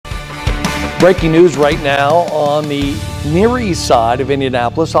Breaking news right now on the Near East Side of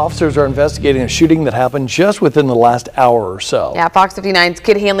Indianapolis. Officers are investigating a shooting that happened just within the last hour or so. Yeah, Fox 59's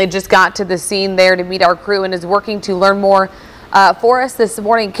Kit Hanley just got to the scene there to meet our crew and is working to learn more for us this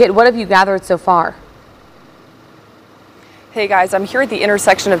morning. Kit, what have you gathered so far? Hey guys, I'm here at the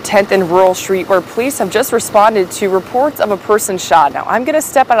intersection of 10th and Rural Street where police have just responded to reports of a person shot. Now I'm going to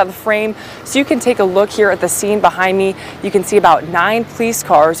step out of the frame so you can take a look here at the scene behind me. You can see about 9 police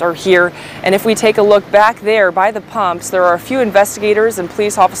cars are here, and if we take a look back there by the pumps, there are a few investigators and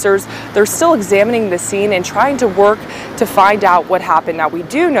police officers. They're still examining the scene and trying to work to find out what happened. Now we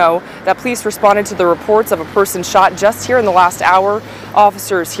do know that police responded to the reports of a person shot just here in the last hour.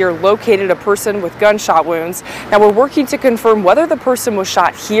 Officers here located a person with gunshot wounds. Now we're working to confirm whether the person was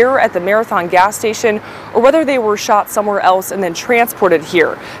shot here at the Marathon gas station or whether they were shot somewhere else and then transported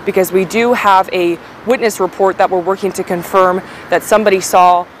here, because we do have a witness report that we're working to confirm that somebody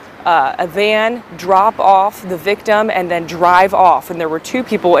saw a van drop off the victim and then drive off, and there were 2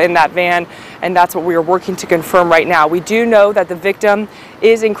 people in that van, and that's what we are working to confirm right now. We do know that the victim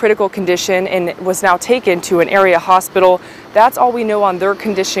is in critical condition and was now taken to an area hospital. That's all we know on their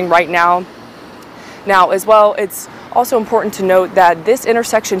condition right now. Now, as well, it's also important to note that this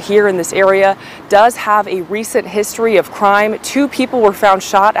intersection here in this area does have a recent history of crime. 2 people were found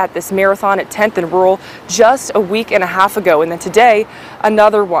shot at this Marathon at 10th and Rural just a week and a half ago, and then today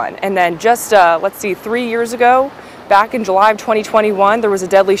another one. And then just let's see, 3 years ago, back in July of 2021, there was a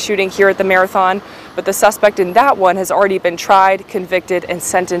deadly shooting here at the Marathon, but the suspect in that one has already been tried, convicted, and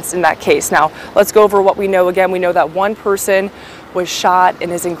sentenced in that case. Now, let's go over what we know again. We know that 1 person was shot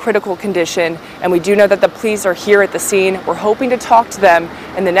and is in critical condition, and we do know that the police are here at the scene. We're hoping to talk to them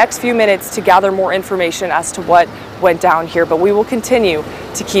in the next few minutes to gather more information as to what went down here, but we will continue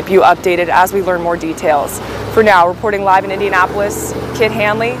to keep you updated as we learn more details. For now, reporting live in Indianapolis, Kit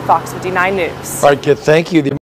Hanley, Fox 59 News. All right, Kit, thank you.